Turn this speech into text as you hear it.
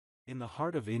In the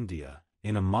heart of India,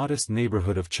 in a modest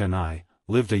neighborhood of Chennai,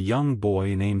 lived a young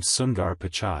boy named Sundar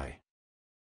Pichai.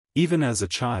 Even as a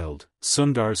child,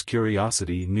 Sundar's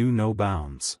curiosity knew no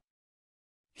bounds.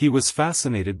 He was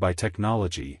fascinated by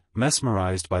technology,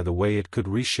 mesmerized by the way it could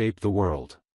reshape the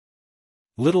world.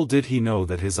 Little did he know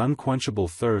that his unquenchable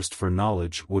thirst for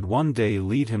knowledge would one day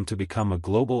lead him to become a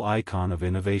global icon of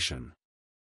innovation.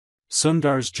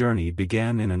 Sundar's journey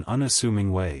began in an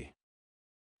unassuming way.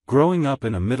 Growing up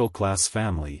in a middle-class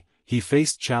family, he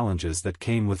faced challenges that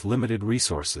came with limited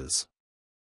resources.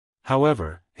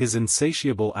 However, his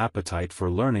insatiable appetite for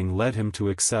learning led him to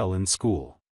excel in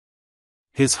school.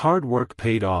 His hard work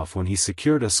paid off when he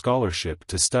secured a scholarship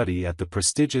to study at the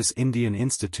prestigious Indian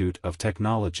Institute of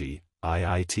Technology,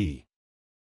 IIT.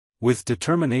 With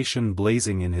determination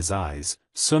blazing in his eyes,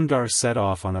 Sundar set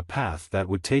off on a path that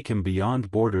would take him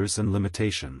beyond borders and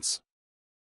limitations.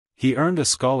 He earned a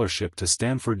scholarship to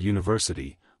Stanford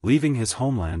University, leaving his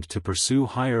homeland to pursue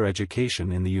higher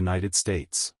education in the United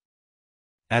States.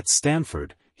 At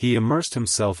Stanford, he immersed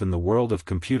himself in the world of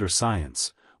computer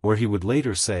science, where he would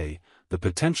later say, the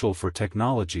potential for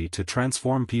technology to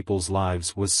transform people's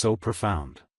lives was so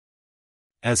profound.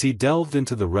 As he delved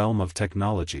into the realm of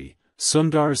technology,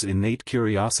 Sundar's innate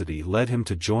curiosity led him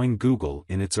to join Google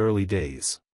in its early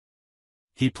days.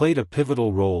 He played a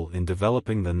pivotal role in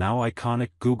developing the now iconic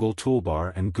Google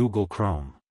Toolbar and Google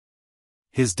Chrome.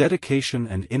 His dedication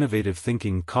and innovative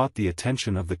thinking caught the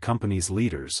attention of the company's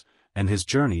leaders, and his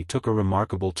journey took a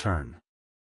remarkable turn.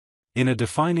 In a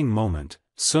defining moment,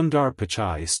 Sundar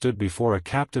Pichai stood before a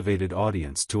captivated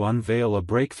audience to unveil a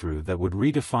breakthrough that would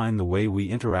redefine the way we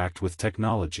interact with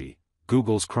technology,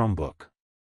 Google's Chromebook.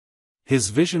 His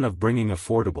vision of bringing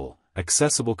affordable,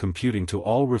 accessible computing to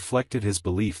all reflected his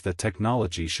belief that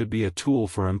technology should be a tool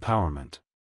for empowerment.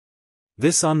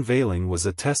 This unveiling was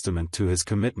a testament to his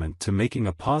commitment to making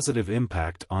a positive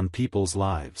impact on people's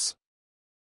lives.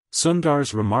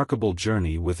 Sundar's remarkable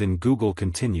journey within Google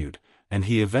continued, and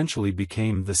he eventually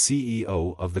became the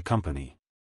CEO of the company.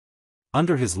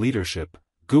 Under his leadership,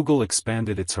 Google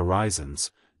expanded its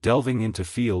horizons, delving into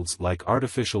fields like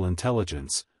artificial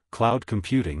intelligence, cloud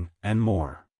computing, and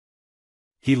more.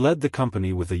 He led the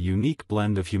company with a unique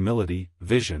blend of humility,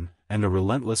 vision, and a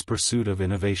relentless pursuit of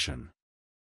innovation.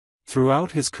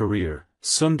 Throughout his career,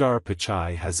 Sundar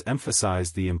Pichai has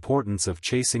emphasized the importance of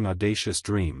chasing audacious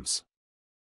dreams.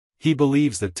 He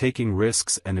believes that taking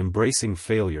risks and embracing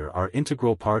failure are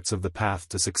integral parts of the path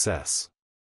to success.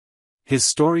 His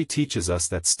story teaches us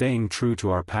that staying true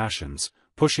to our passions,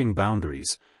 pushing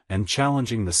boundaries, and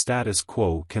challenging the status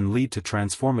quo can lead to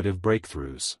transformative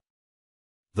breakthroughs.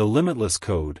 The Limitless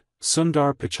Code,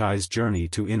 Sundar Pichai's journey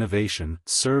to innovation,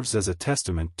 serves as a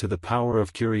testament to the power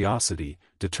of curiosity,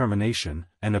 determination,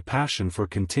 and a passion for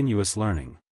continuous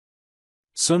learning.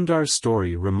 Sundar's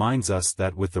story reminds us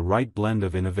that with the right blend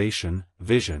of innovation,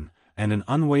 vision, and an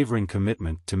unwavering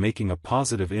commitment to making a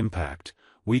positive impact,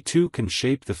 we too can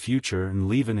shape the future and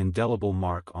leave an indelible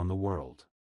mark on the world.